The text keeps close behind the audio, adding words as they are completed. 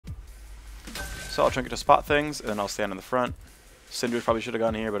So I'll try to spot things, and then I'll stand in the front. Cinder probably should have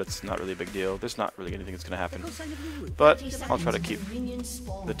gone here, but it's not really a big deal. There's not really anything that's going to happen. But I'll try to keep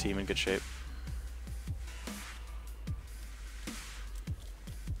the team in good shape.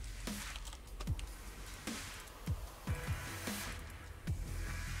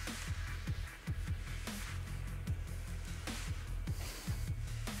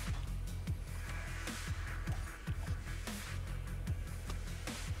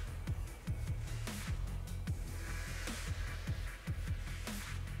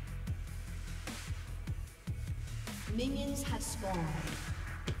 Minions have spawned.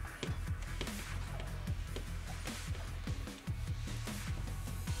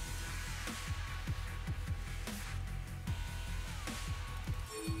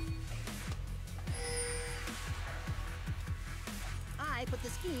 I put the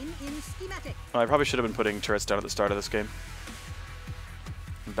scheme in schematic. I probably should have been putting turrets down at the start of this game.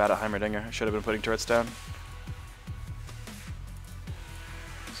 I'm bad at Heimerdinger. I should have been putting turrets down.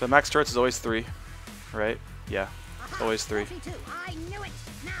 So max turrets is always 3, right? Yeah, always 3. I knew it.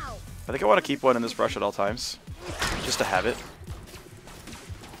 Now. I think I want to keep one in this brush at all times, just to have it.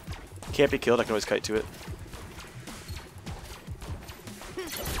 Can't be killed, I can always kite to it.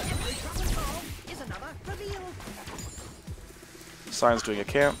 Sion's doing a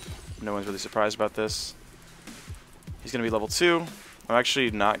camp. No one's really surprised about this. He's going to be level 2. I'm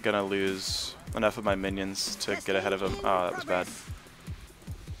actually not going to lose enough of my minions to get ahead of him. Oh, that was bad.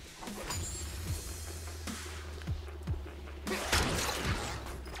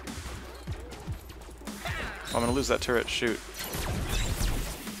 I'm going to lose that turret. Shoot.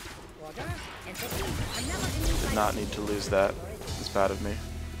 Did not need to lose that. It's bad of me.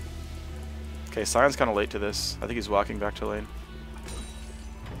 Okay, Sion's kind of late to this. I think he's walking back to lane.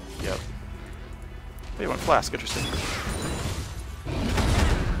 Yep. He went Flask. Interesting.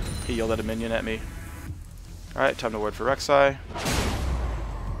 He yelled at a minion at me. Alright, time to ward for Rek'Sai.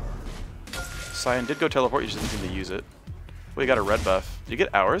 Sion did go teleport, you just didn't seem to use it. Well, he got a red buff. Did you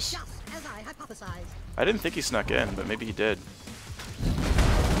get ours? As I hypothesized. I didn't think he snuck in, but maybe he did.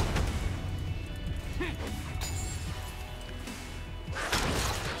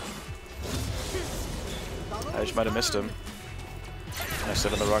 I just might have missed him. I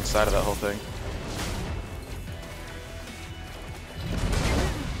stood on the wrong side of that whole thing.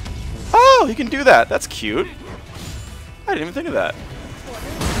 Oh, he can do that! That's cute! I didn't even think of that.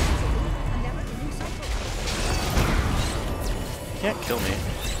 Can't kill me.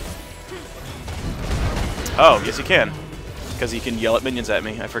 Oh, yes he can. Because he can yell at minions at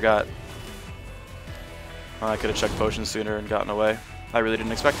me. I forgot. I could have chucked potions sooner and gotten away. I really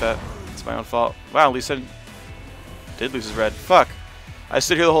didn't expect that. It's my own fault. Wow, Lee Sin did lose his red. Fuck. I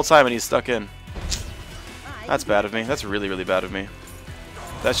stood here the whole time and he's stuck in. That's bad of me. That's really, really bad of me.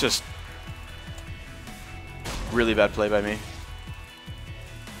 That's just really bad play by me.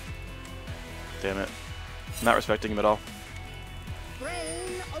 Damn it. Not respecting him at all.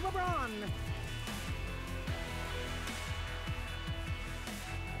 Brain over brawn.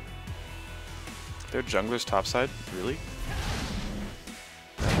 Their jungler's topside? Really?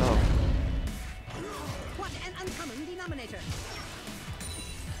 Oh. What an uncommon denominator.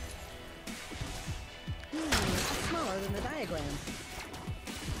 Smaller than the diagram.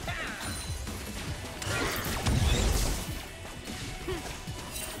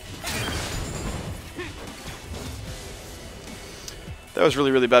 That was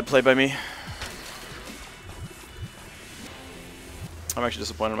really, really bad play by me. I'm actually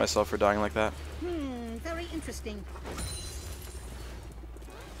disappointed in myself for dying like that. Very interesting.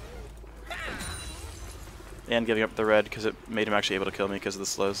 And giving up the red because it made him actually able to kill me because of the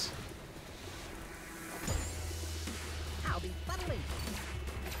slows. I'll be buttling.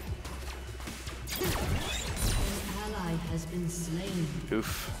 An ally has been slain.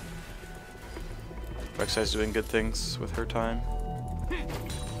 Oof. Rek'Sai's doing good things with her time.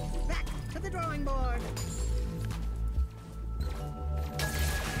 Back to the drawing board.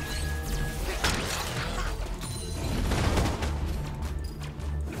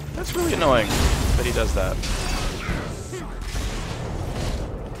 That's really annoying that he does that.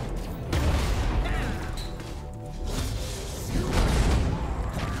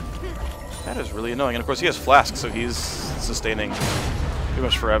 That is really annoying. And of course he has Flask, so he's sustaining pretty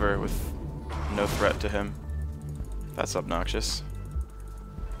much forever with no threat to him. That's obnoxious.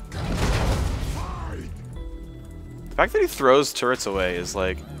 The fact that he throws turrets away is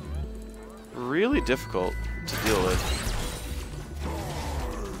like really difficult to deal with.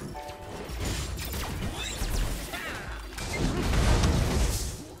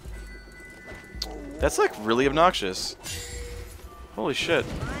 That's like really obnoxious. Holy shit.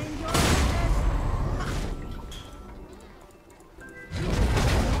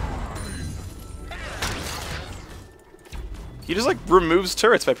 He just like removes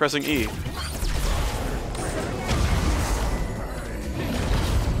turrets by pressing E.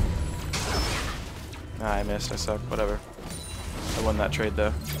 Ah, I missed. I suck. Whatever. I won that trade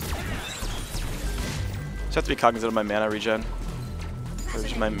though. Just have to be cognizant of my mana regen. Or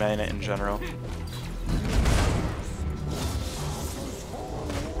just my mana in general.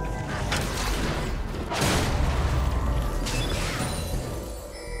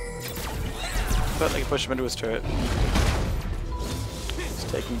 But I can push him into his turret. He's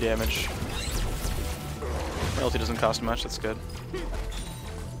taking damage. My ulti doesn't cost much, that's good.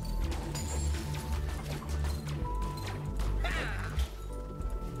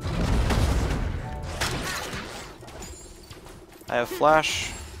 I have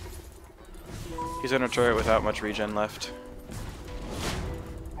flash. He's in a turret without much regen left.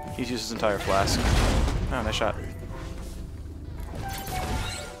 He's used his entire flask. Oh, nice shot.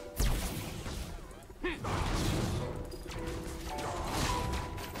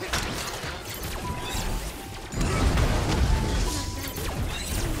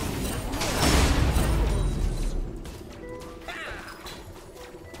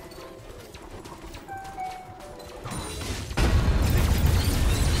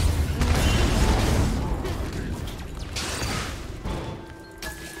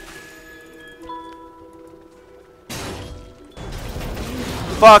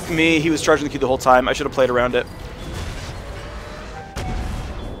 Fuck me, he was charging the Q the whole time. I should have played around it.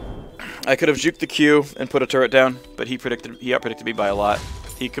 I could have juked the Q and put a turret down, but he outpredicted me by a lot.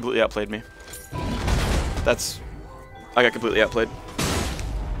 He completely outplayed me. I got completely outplayed.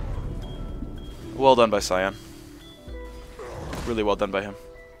 Well done by Cyan. Really well done by him.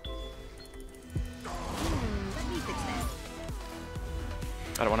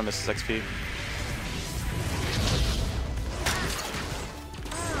 I don't want to miss his XP.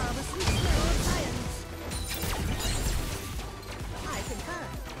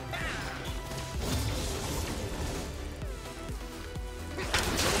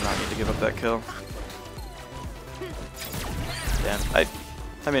 Give up that kill. Damn.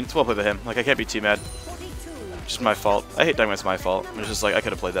 I mean, it's well played by him. Like, I can't be too mad. Just my fault. I hate dying when it's my fault. It's just like, I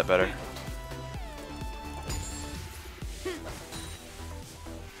could have played that better.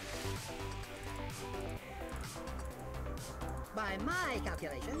 By my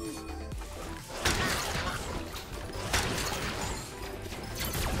calculations.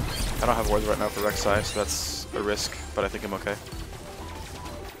 I don't have wards right now for Rek'Sai, so that's a risk, but I think I'm okay.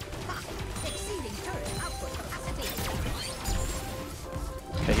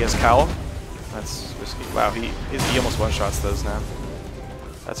 Okay, he has Cowl. That's risky. Wow, he almost one-shots those now.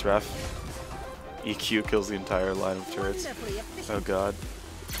 That's rough. EQ kills the entire line of turrets. Oh god.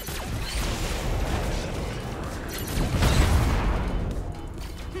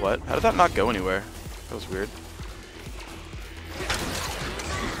 What? How did that not go anywhere? That was weird.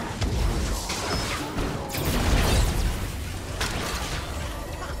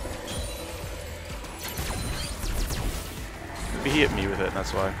 Maybe he hit me with it, and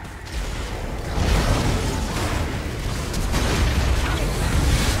that's why.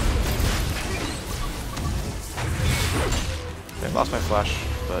 Okay, I lost my flash,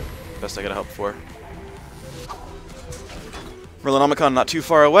 but best I gotta help for. Merlinomicon not too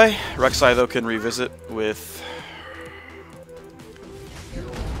far away. Rek'Sai, though, can revisit with...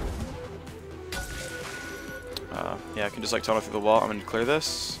 yeah, I can just like tunnel through the wall. I'm gonna clear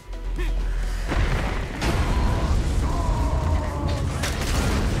this.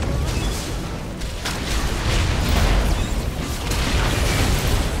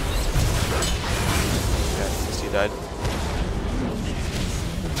 Died. I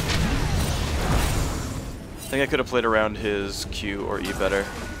think I could have played around his Q or E better.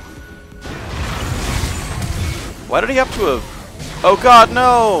 Why did he have to have... Oh god,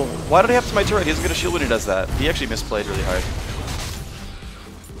 no! Why did he have to my turret? He doesn't get a shield when he does that. He actually misplayed really hard.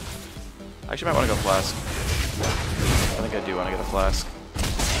 I actually might want to go Flask. I think I do want to get a Flask.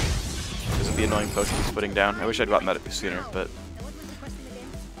 Because of the annoying poke he keeps putting down. I wish I'd gotten that sooner, but...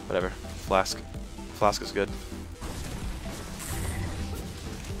 whatever. Flask. Flask is good.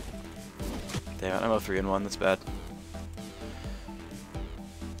 Damn it, I'm 0-3-1, that's bad.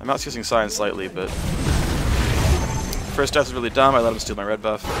 I'm out-using Cyan slightly, but... First death was really dumb, I let him steal my red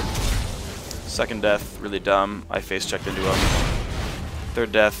buff. Second death, really dumb, I face-checked into him.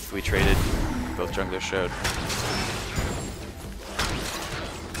 Third death, we traded, both junglers showed.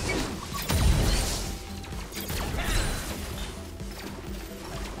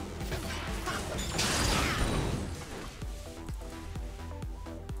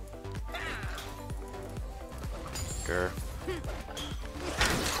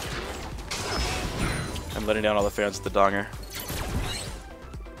 I'm letting down all the fans with the donger.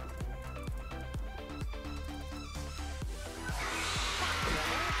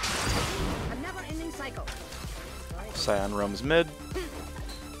 cycle. Scion roams mid.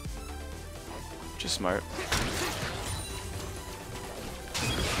 Which is smart.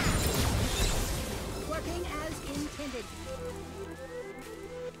 Working as intended.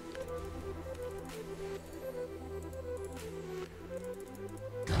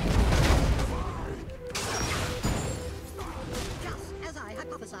 Just as I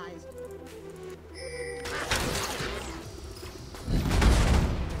hypothesized.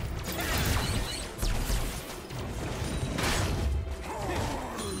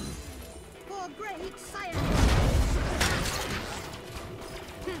 For great science.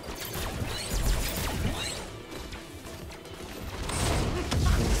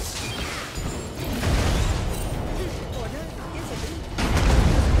 Order executed.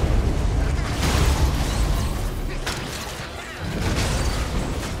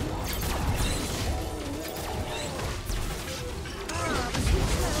 Ah, the sweet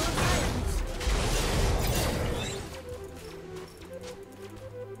smell of science.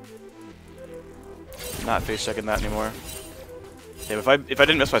 Not face checking that anymore. Yeah, if I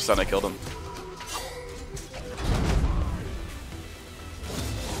didn't miss my stun, I killed him.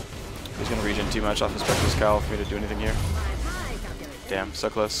 He's gonna regen too much off his Spectre's Cowl for me to do anything here. My high calculation. Damn, so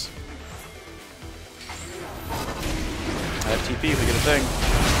close. I have TP if we get a thing.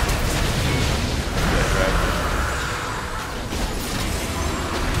 Yeah, right.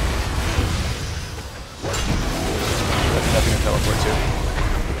 That's nothing to teleport to.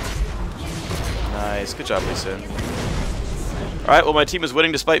 Nice, good job, Lee Sin. Alright, well my team is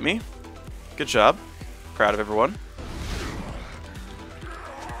winning despite me. Good job. Proud of everyone.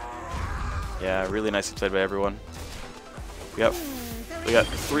 Yeah, really nicely played by everyone. We got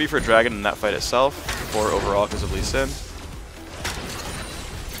 3 for Dragon in that fight itself, 4 overall because of Lee Sin.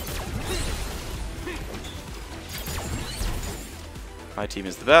 My team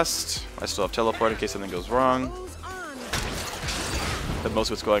is the best. I still have teleport in case something goes wrong. Goes on. But most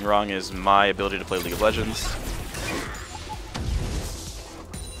of what's going wrong is my ability to play League of Legends.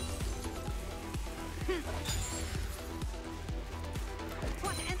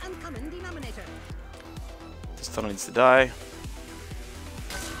 What an uncommon denominator. This tunnel needs to die.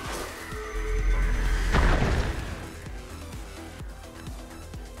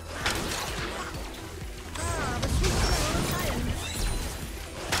 Ah, the sweet smell of science.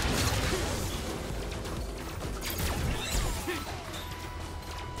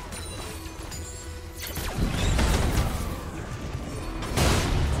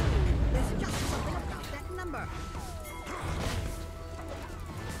 There's just something about that number.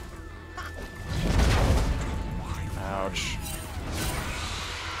 Ouch.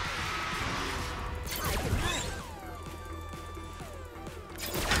 I can have it.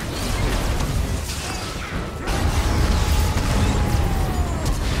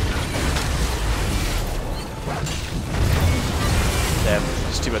 Damn,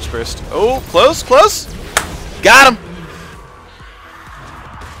 just too much burst. Oh, close, close! Got him!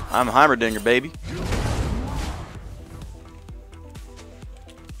 I'm a Heimerdinger, baby.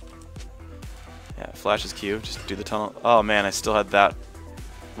 Yeah, flash is Q. Just do the tunnel. Oh man, I still had that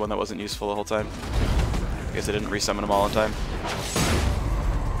one that wasn't useful the whole time. I guess I didn't resummon them all in time.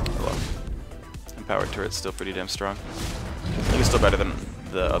 Oh well. Empowered turret's still pretty damn strong. I think it's still better than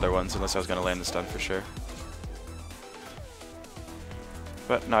the other ones, unless I was going to land the stun for sure.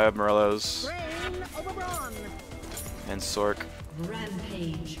 But now I have Morello's Brain over brawn. and Sork.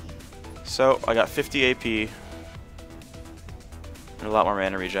 Rampage. So I got 50 AP and a lot more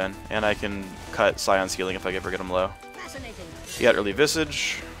mana regen, and I can cut Scion's healing if I ever get him low. Fascinating. He got early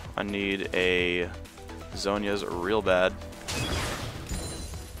Visage. I need a Zhonya's real bad.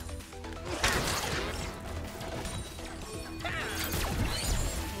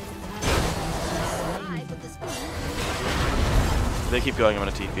 I put the spoon. If they keep going, I'm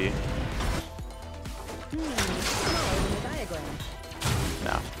gonna TP. Follow the diagram.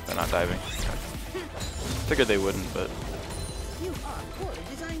 No, they're not diving. Figured they wouldn't, but You are poorly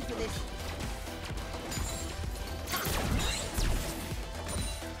designed for this.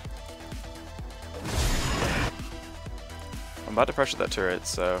 I'm about to pressure that turret,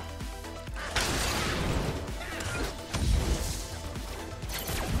 so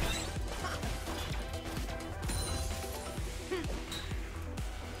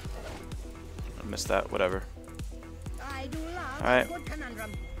I missed that, whatever. I do love Alright. a good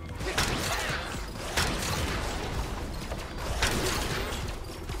conundrum.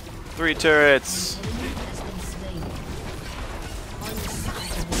 3 turrets! Enemy has been slain.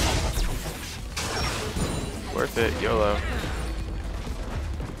 Unstoppable. Worth it, YOLO.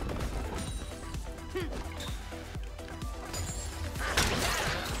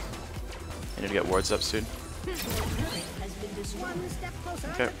 I need to get wards up soon. One step closer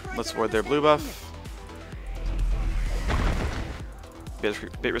Okay, to let's ward their blue buff.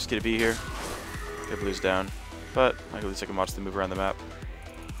 Bit risky to be here. Their blue's down, but at least I can watch them move around the map.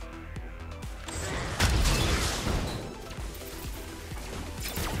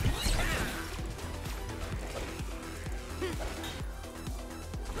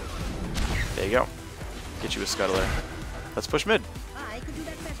 There you go. Get you a scuttler. Let's push mid. I could do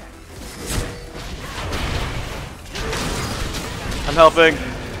that better. I'm helping.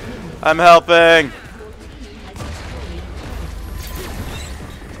 I'm helping.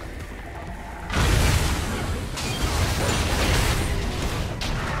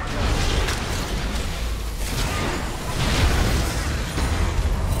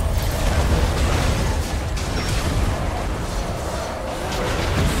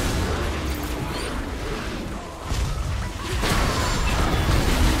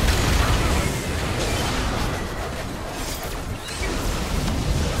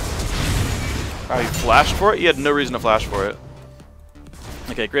 Oh, he flashed for it? He had no reason to flash for it.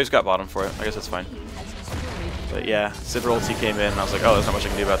 Okay, Graves got bottom for it. I guess that's fine. But yeah, Sivir ulti came in, and I was like, oh, there's not much I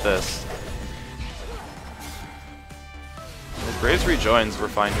can do about this. If Graves rejoins, we're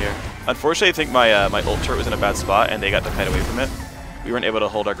fine here. Unfortunately, I think my ult turret was in a bad spot, and they got to kite away from it. We weren't able to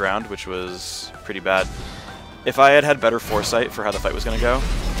hold our ground, which was pretty bad. If I had had better foresight for how the fight was going to go,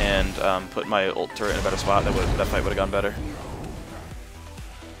 and put my ult turret in a better spot, that fight would have gone better.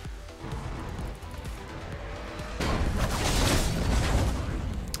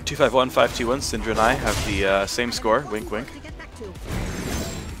 Two 5-1, 5-2-1. Syndra and I have the same score. Wink, wink. To get back to.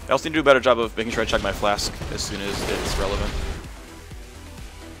 I also need to do a better job of making sure I check my flask as soon as it's relevant.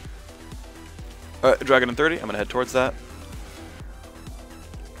 Alright, Dragon in 30. I'm going to head towards that.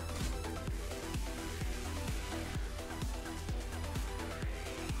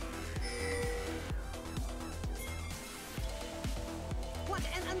 What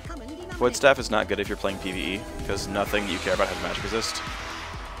an uncommon denominator. Void Staff is not good if you're playing PvE, because nothing you care about has magic resist.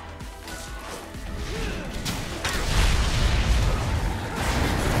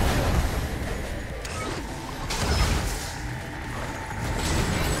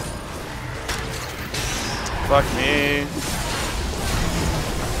 Fuck me.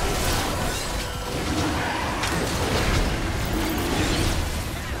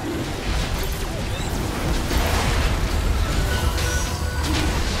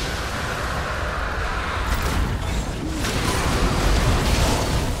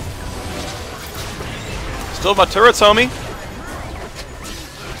 Still my turrets, homie.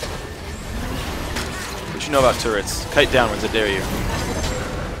 What you know about turrets? Kite downwards, I dare you.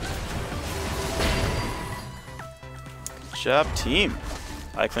 Good job, team.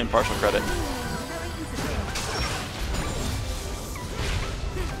 I claim partial credit.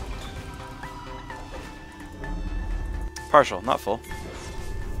 Partial, not full.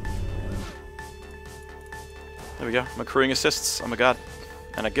 There we go. I'm accruing assists. Oh my god.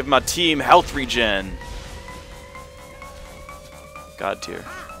 And I give my team health regen. God tier.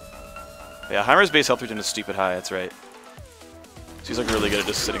 Yeah, Heimer's base health regen is stupid high, that's right. So he's like really good at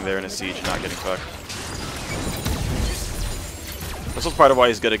just sitting there in a siege and not getting fucked. This was part of why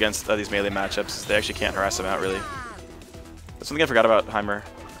he's good against these melee matchups, is they actually can't harass him out really. That's something I forgot about Heimer.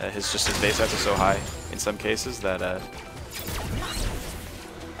 His base stats are so high in some cases that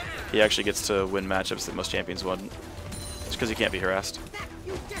he actually gets to win matchups that most champions wouldn't. Just because he can't be harassed.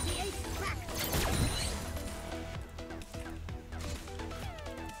 You dirty ape.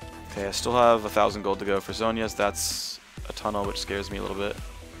 Okay, I still have 1,000 gold to go for Zhonya's. That's a tunnel, which scares me a little bit.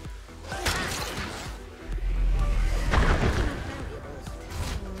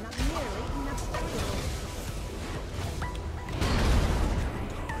 Not nearly enough valuables.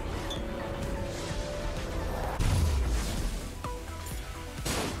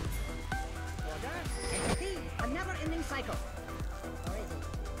 Order, entropy, a never-ending cycle. Or is it?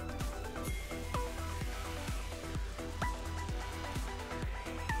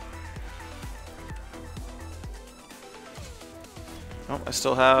 Oh, I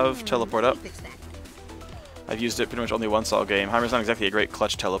still have teleport up. Fix that. I've used it pretty much only once all game. Heimer's not exactly a great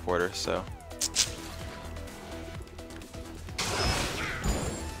clutch teleporter, so.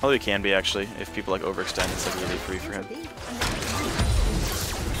 Although he can be actually, if people like overextend, it's like really free for him.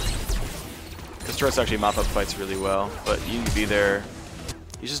 Because turrets actually mop up fights really well, but you can be there.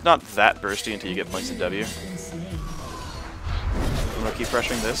 He's just not that bursty until you get points in W. I'm gonna keep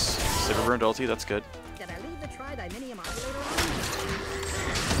pressuring this. Sivir burned ulti, that's good. Did I leave the tri-diminium oscillator on?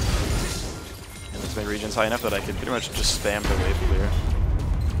 And this main region's high enough that I can pretty much just spam the wave clear.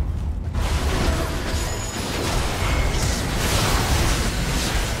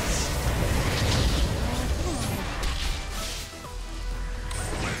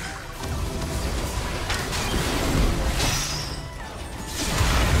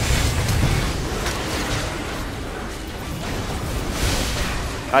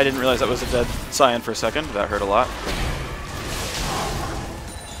 I didn't realize that was a dead Scion for a second. That hurt a lot.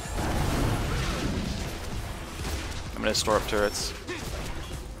 I'm gonna store up turrets.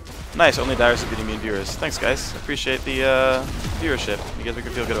 Nice, only Darius is beating me in viewers. Thanks, guys. Appreciate the viewership. You guys make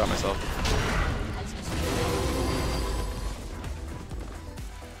me feel good about myself.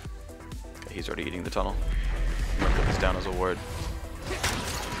 Okay, he's already eating the tunnel. I'm gonna put this down as a ward.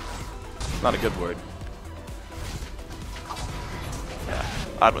 Not a good ward. Yeah,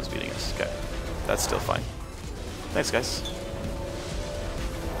 odd one's beating us. Okay, that's still fine. Thanks, guys.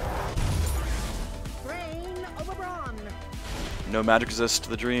 No magic resist to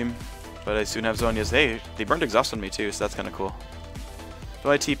the dream, but I soon have Zhonya's. Hey, they burned exhaust on me too, so that's kind of cool. But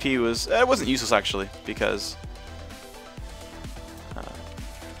my TP was, it wasn't useless actually, because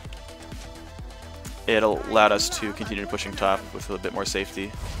it allowed us to continue pushing top with a bit more safety.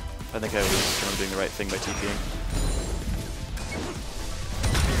 I think I was kind of doing the right thing by TPing.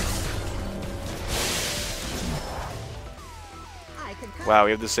 Wow,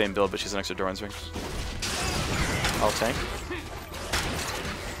 we have the same build, but she's next to Doran's ring. I'll tank.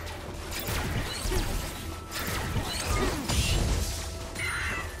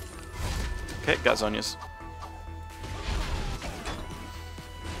 Okay, got Zhonya's.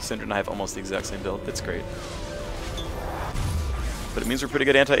 Syndra and I have almost the exact same build. It's great. But it means we're pretty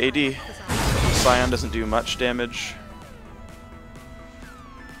good anti-AD. Scion doesn't do much damage.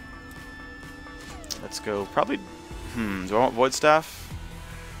 Let's go. Probably... do I want Void Staff?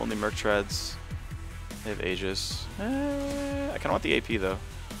 Only Merc Treads. They have Aegis. I kind of want the AP though.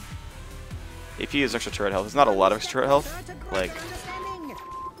 AP is extra turret health. It's not a lot of extra turret health. Like...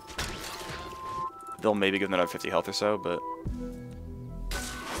 they'll maybe give them another 50 health or so, but...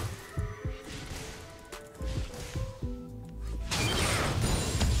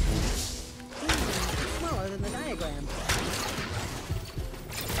 Smaller than the diagram.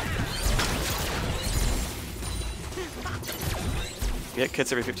 Get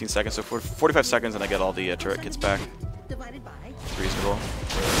kits every 15 seconds, so for 45 seconds and I get all the turret kits back. Divided by. It's reasonable.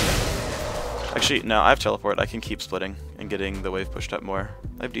 Actually, no, I have teleport. I can keep splitting and getting the wave pushed up more.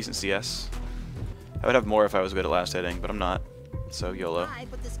 I have decent CS. I would have more if I was good at last hitting, but I'm not. So YOLO. I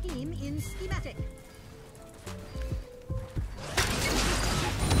put the scheme in schematic.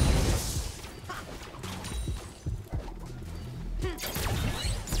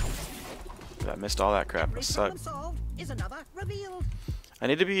 I missed all that crap. That sucked. Solved is another revealed. I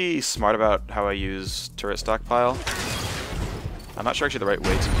need to be smart about how I use turret stockpile. I'm not sure actually the right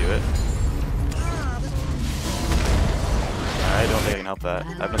way to do it. I don't think I can help that. I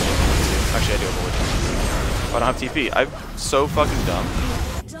have nothing to do. Actually, I do have a wood. Oh, I don't have TP. I'm so fucking dumb.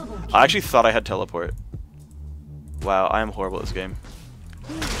 I actually thought I had teleport. Wow, I am horrible at this game.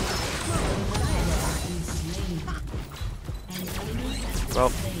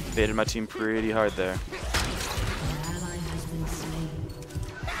 Well, baited my team pretty hard there.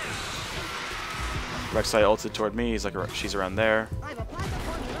 Rek'Sai ulted toward me. He's like, she's around there. I've applied the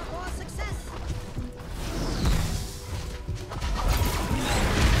formula for success.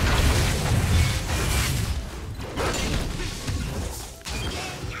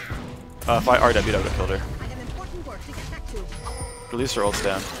 If I RW'd, I would have killed her. I have important work to get back to. At least her ult's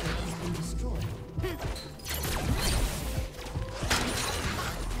down.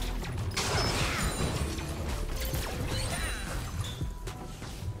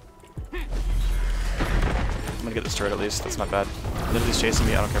 I'm gonna get this turret at least. That's not bad. Literally's chasing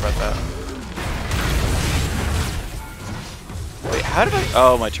me. I don't care about that. Wait, how did I?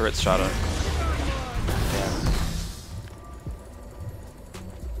 Oh, my turret's shot him.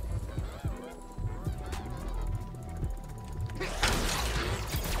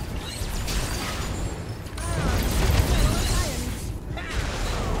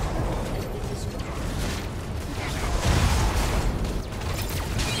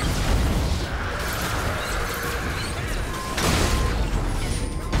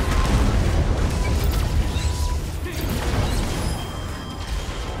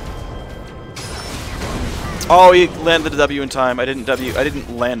 Oh, he landed the W in time. I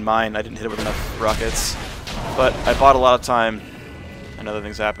didn't land mine. I didn't hit it with enough rockets. But I bought a lot of time, and other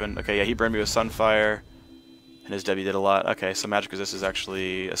things happened. Okay, yeah, he burned me with Sunfire, and his W did a lot. Okay, so Magic Resist is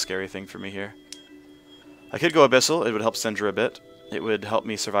actually a scary thing for me here. I could go Abyssal. It would help Syndra a bit. It would help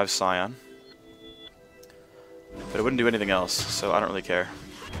me survive Scion. But it wouldn't do anything else, so I don't really care.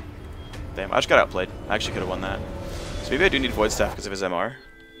 Damn, I just got outplayed. I actually could have won that. So maybe I do need Void Staff because of his MR.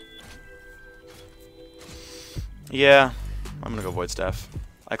 Yeah, I'm gonna go Void Staff.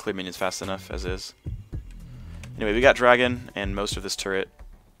 I clear minions fast enough as is. Anyway, we got Dragon and most of this turret.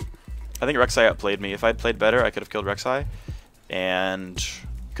 I think Rek'Sai outplayed me. If I'd played better, I could have killed Rek'Sai. And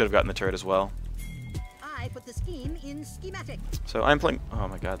could have gotten the turret as well. I put the scheme in schematic. So I'm playing... Oh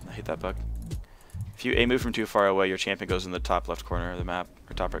my god, I hate that bug. If you A-move from too far away, your champion goes in the top left corner of the map,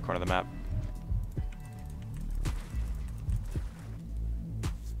 or top right corner of the map.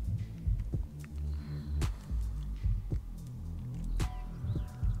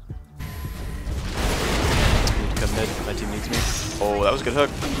 I need to come mid, my team needs me. Oh, that was a good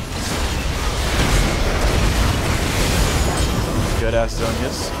hook. Good ass zone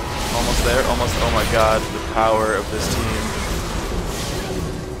hits. Almost there, almost. Oh my god, the power of this team.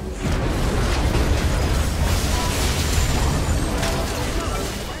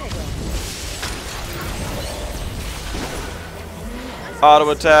 Auto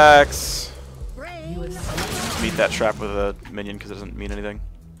attacks! Meet that trap with a minion because it doesn't mean anything.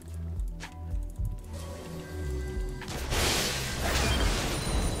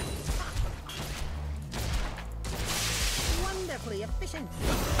 Wonderfully efficient.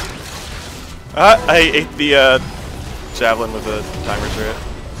 I ate the javelin with a timer turret.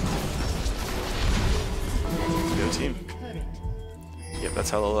 Go team. Yep, that's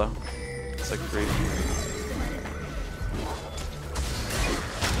hella low. It's like free.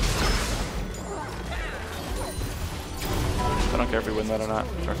 I don't care if we win that or not,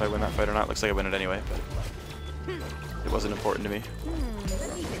 or if I win that fight or not. Looks like I win it anyway, but it wasn't important to me.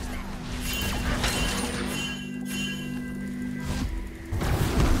 Let me fix that.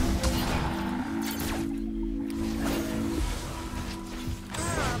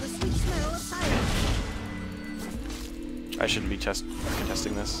 Ah, the sweet smell of silence. I shouldn't be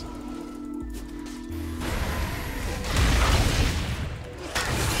contesting this.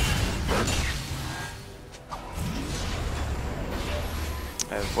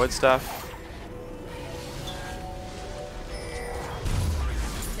 I have void staff.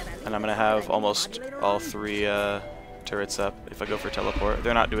 And I'm gonna have almost all three turrets up if I go for teleport.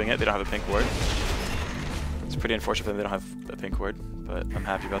 They're not doing it, they don't have a pink ward. It's pretty unfortunate that they don't have a pink ward, but I'm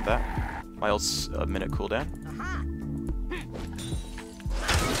happy about that. My ult's a minute cooldown. Aha!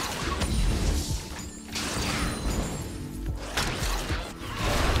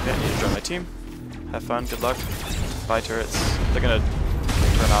 Okay, I need to join my team. Have fun, good luck. Bye turrets. They're gonna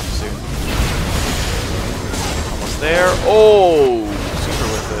turn off soon. Almost there. Oh! Super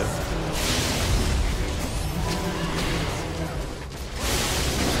worth it.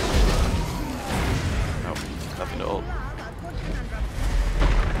 Nope, nothing to ult.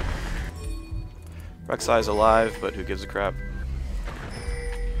 Rek'Sai's alive, but who gives a crap?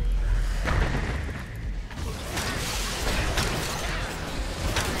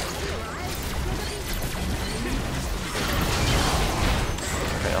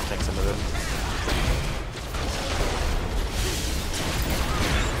 Okay, I'll take some of it.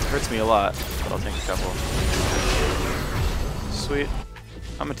 It hurts me a lot, but I'll take a couple. Sweet.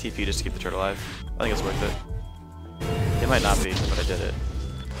 I'm a TP just to keep the turret alive. I think it's worth it. It might not be, but I did it.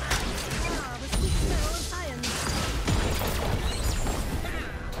 Ah, the sweet smell of science.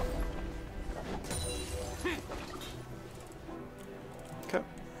 Okay.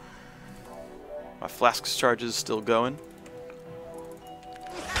 My flask's charge is still going.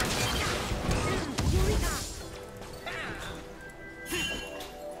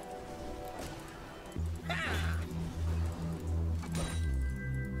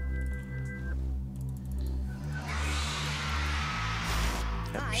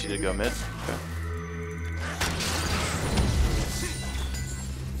 Yep, she did go mid. Okay.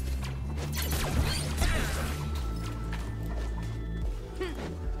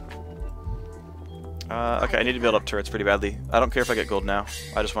 Okay, I need to build up turrets pretty badly. I don't care if I get gold now.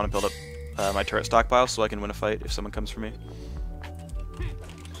 I just want to build up my turret stockpile so I can win a fight if someone comes for me.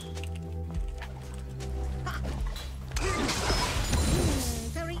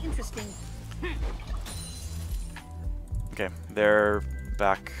 Very interesting. Okay, they're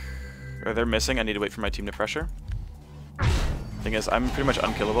back. Or they're missing. I need to wait for my team to pressure. Thing is, I'm pretty much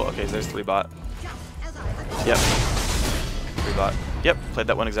unkillable. Okay, so there's 3 bot. Just as I had Yep. 3 bot. Yep, played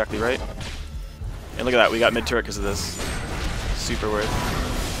that one exactly right. And look at that, we got mid turret because of this. Super worth.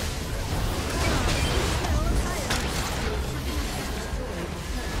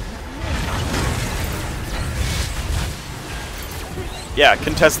 Yeah,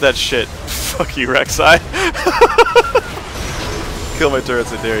 contest that shit. Fuck you, Rek'Sai. Kill my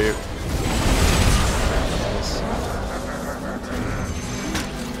turrets, I dare you.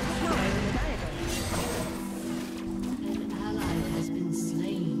 An ally has been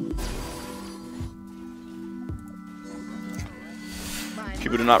slain.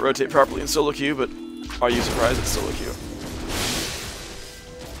 People do not rotate properly in solo queue, but are you surprised it's solo queue?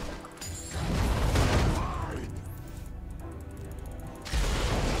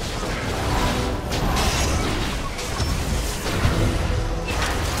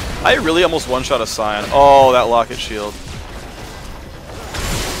 I really almost one-shot a Scion. Oh, that Locket Shield.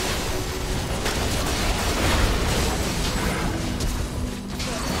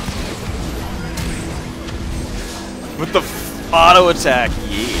 With the auto attack,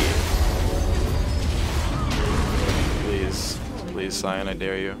 yeah. Please, please, Scion, I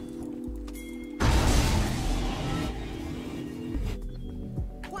dare you.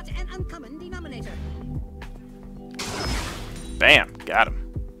 What an uncommon denominator. Bam, got him.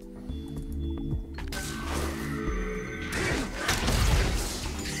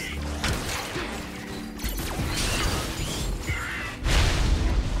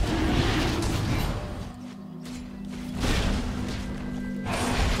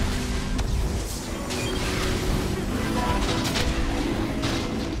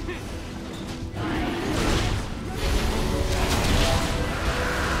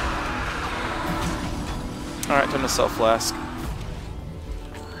 Alright, time to sell Flask.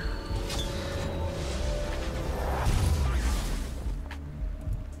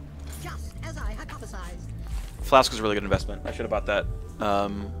 Just as I hypothesized. Flask was a really good investment. I should have bought that.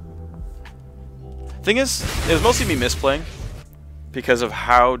 Thing is, it was mostly me misplaying because of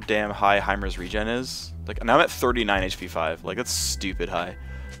how damn high Heimer's regen is. Like, now I'm at 39 HP 5. Like, that's stupid high.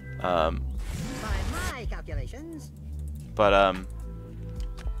 By my calculations. But,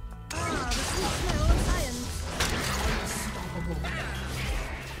 Ah, the sweet smell of science.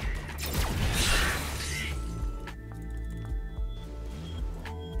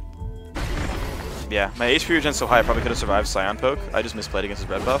 yeah, my HP regen's so high I probably could have survived Scion Poke. I just misplayed against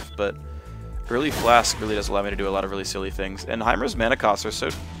his red buff, but early Flask really does allow me to do a lot of really silly things. And Heimer's mana costs are so,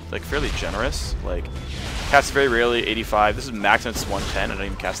 like, fairly generous. Like, casts very rarely, 85. This is max and it's 110. I don't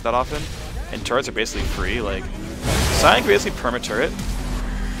even cast that often. And turrets are basically free. Like, Scion can basically perma-turret.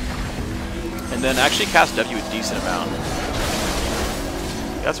 And then actually cast W a decent amount.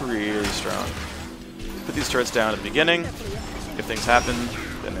 That's really strong. Put these turrets down at the beginning. If things happen,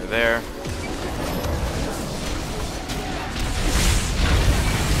 then they're there.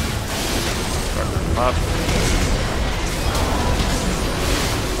 Up.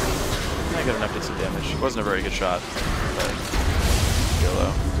 I got enough to do some damage. It wasn't a very good shot, but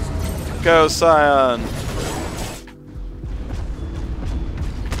YOLO. Go, Scion!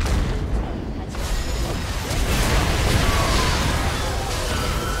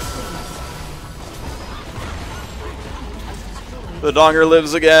 The Donger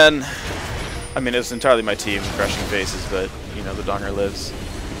lives again! I mean, it's entirely my team crushing faces, but, you know, the Donger lives.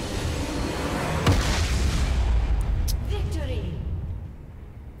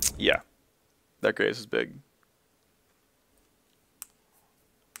 Yeah, that Graves is big.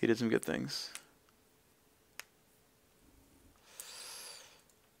 He did some good things.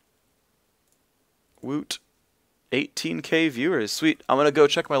 Woot. 18K viewers. Sweet. I'm going to go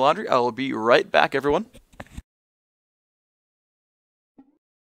check my laundry. I will be right back, everyone.